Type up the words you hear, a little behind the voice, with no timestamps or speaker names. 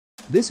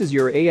This is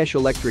your AESH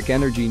Electric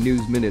Energy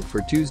News Minute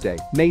for Tuesday,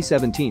 May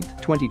 17,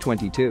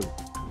 2022.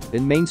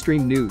 In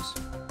mainstream news,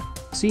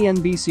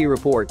 CNBC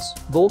reports,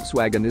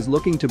 Volkswagen is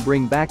looking to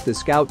bring back the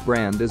Scout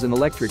brand as an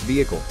electric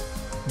vehicle.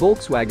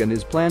 Volkswagen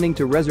is planning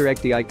to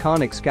resurrect the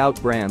iconic Scout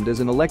brand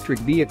as an electric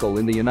vehicle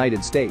in the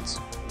United States.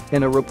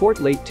 In a report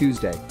late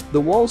Tuesday,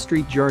 the Wall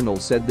Street Journal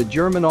said the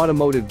German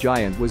automotive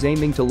giant was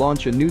aiming to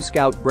launch a new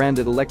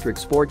Scout-branded electric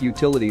sport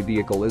utility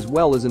vehicle as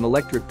well as an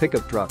electric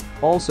pickup truck,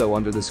 also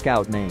under the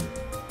Scout name.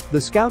 The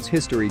Scout's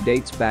history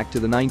dates back to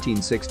the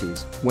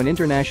 1960s, when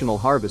International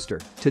Harvester,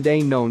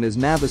 today known as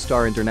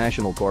Navistar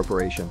International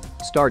Corporation,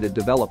 started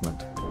development.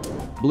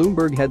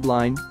 Bloomberg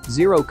headline,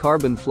 Zero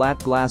Carbon Flat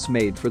Glass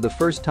made for the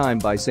first time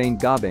by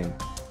Saint-Gobain.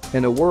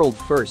 In a world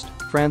first,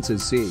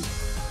 France's C.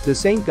 The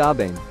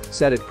Saint-Gobain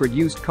said it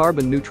produced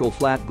carbon-neutral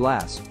flat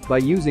glass by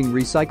using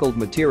recycled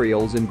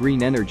materials and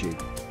green energy.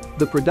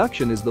 The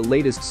production is the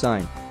latest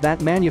sign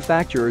that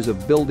manufacturers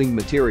of building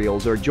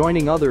materials are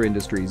joining other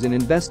industries in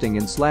investing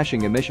in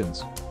slashing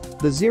emissions.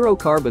 The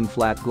zero-carbon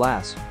flat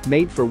glass,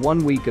 made for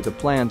 1 week at a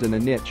plant in a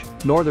niche,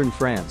 northern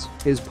France,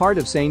 is part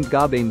of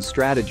Saint-Gobain's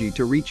strategy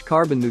to reach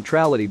carbon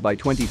neutrality by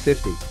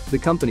 2050, the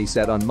company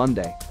said on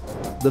Monday.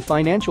 The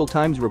Financial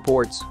Times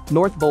reports,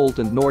 Northvolt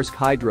and Norsk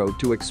Hydro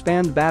to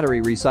expand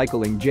battery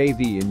recycling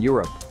JV in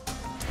Europe.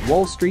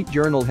 Wall Street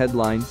Journal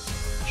headline,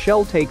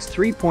 Shell takes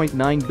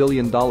 $3.9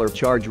 billion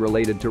charge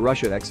related to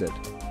Russia exit.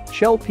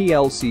 Shell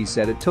plc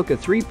said it took a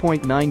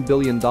 $3.9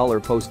 billion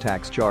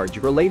post-tax charge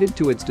related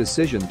to its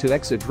decision to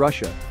exit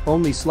Russia,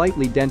 only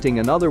slightly denting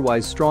an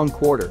otherwise strong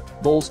quarter,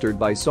 bolstered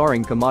by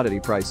soaring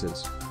commodity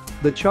prices.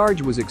 The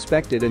charge was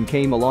expected and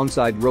came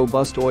alongside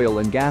robust oil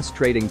and gas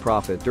trading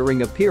profit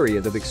during a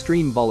period of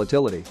extreme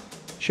volatility.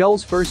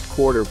 Shell's first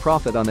quarter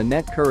profit on a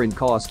net current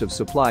cost of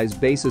supplies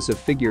basis, a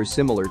figure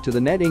similar to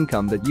the net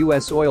income that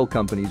U.S. oil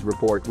companies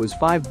report, was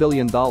 $5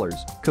 billion,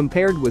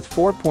 compared with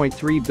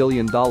 $4.3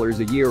 billion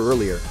a year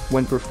earlier,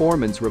 when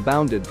performance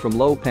rebounded from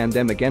low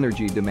pandemic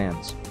energy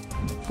demands.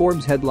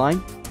 Forbes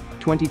headline,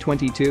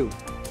 2022.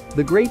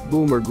 The Great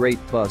Boom or Great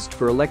Bust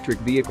for electric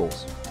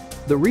vehicles.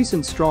 The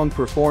recent strong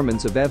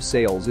performance of EV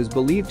sales is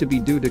believed to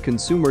be due to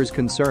consumers'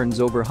 concerns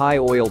over high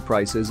oil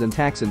prices and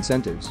tax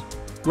incentives.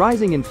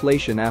 Rising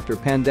inflation after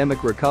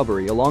pandemic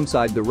recovery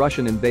alongside the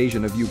Russian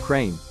invasion of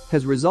Ukraine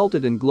has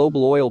resulted in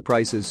global oil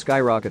prices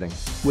skyrocketing,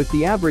 with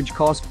the average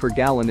cost per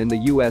gallon in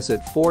the US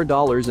at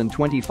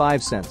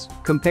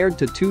 $4.25 compared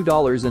to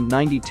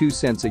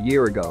 $2.92 a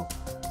year ago.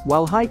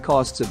 While high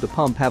costs at the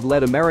pump have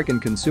led American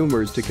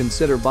consumers to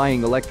consider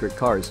buying electric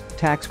cars,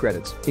 tax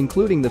credits,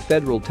 including the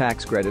federal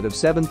tax credit of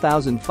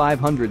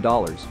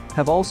 $7,500,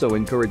 have also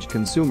encouraged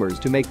consumers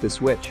to make the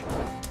switch.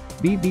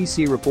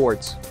 BBC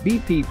reports,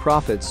 BP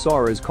profits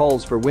soar as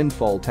calls for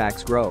windfall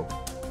tax grow.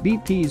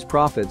 BP's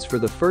profits for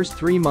the first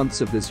 3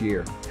 months of this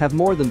year have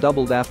more than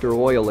doubled after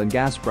oil and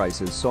gas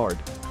prices soared.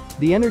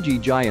 The energy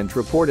giant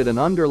reported an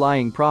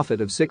underlying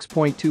profit of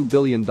 $6.2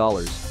 billion,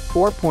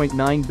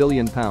 £4.9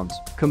 billion,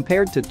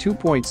 compared to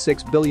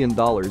 $2.6 billion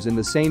in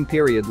the same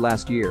period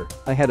last year,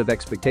 ahead of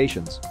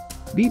expectations.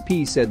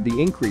 BP said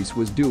the increase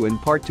was due in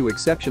part to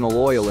exceptional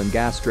oil and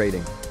gas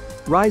trading.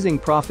 Rising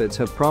profits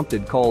have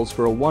prompted calls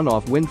for a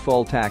one-off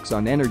windfall tax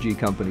on energy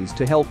companies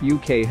to help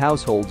UK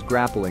households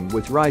grappling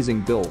with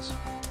rising bills.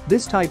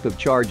 This type of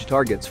charge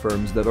targets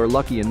firms that are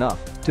lucky enough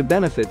to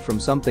benefit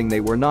from something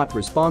they were not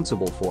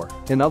responsible for,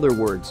 in other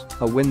words,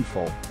 a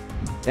windfall.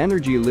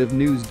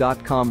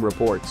 EnergyLiveNews.com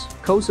reports,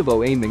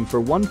 Kosovo aiming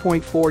for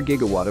 1.4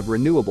 gigawatt of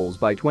renewables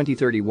by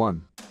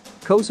 2031.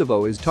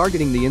 Kosovo is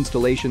targeting the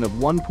installation of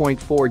 1.4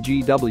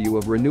 GW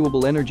of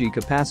renewable energy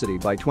capacity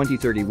by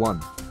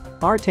 2031.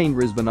 Artane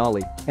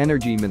Rizvanali,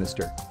 energy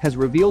minister, has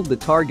revealed the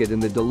target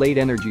in the Delayed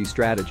Energy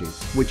Strategy,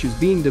 which is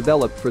being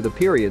developed for the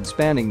period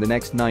spanning the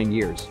next 9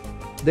 years.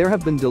 There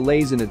have been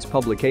delays in its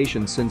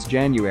publication since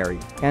January,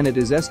 and it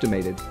is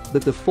estimated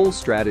that the full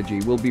strategy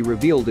will be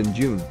revealed in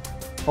June.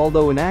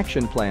 Although an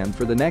action plan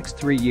for the next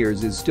 3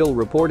 years is still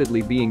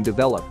reportedly being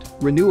developed,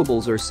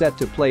 renewables are set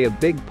to play a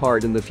big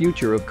part in the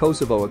future of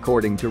Kosovo,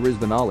 according to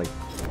Rizvanali.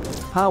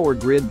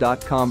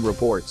 PowerGrid.com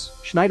reports,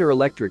 Schneider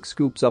Electric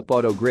scoops up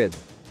AutoGrid.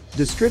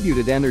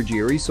 Distributed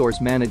Energy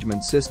Resource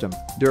Management System,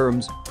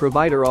 DERMS,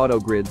 provider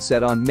AutoGrid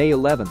said on May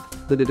 11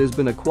 that it has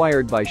been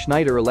acquired by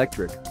Schneider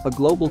Electric, a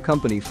global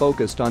company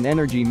focused on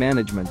energy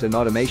management and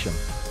automation.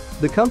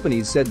 The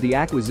companies said the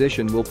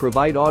acquisition will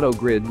provide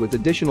AutoGrid with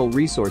additional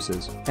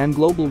resources and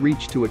global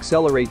reach to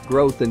accelerate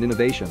growth and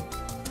innovation.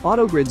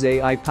 AutoGrid's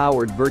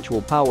AI-powered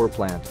virtual power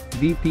plant,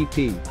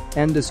 VPP,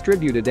 and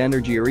distributed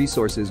energy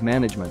resources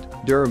management,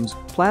 DERMS,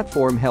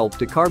 platform help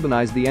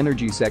decarbonize the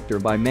energy sector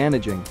by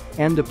managing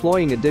and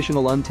deploying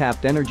additional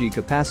untapped energy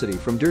capacity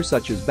from DER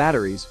such as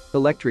batteries,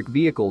 electric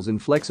vehicles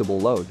and flexible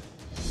load.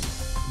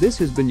 This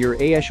has been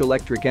your AESH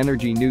Electric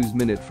Energy News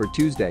Minute for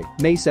Tuesday,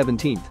 May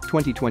 17,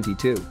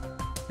 2022.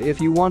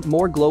 If you want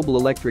more global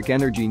electric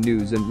energy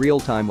news and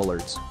real-time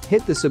alerts,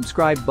 hit the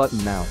subscribe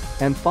button now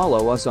and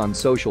follow us on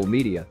social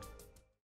media.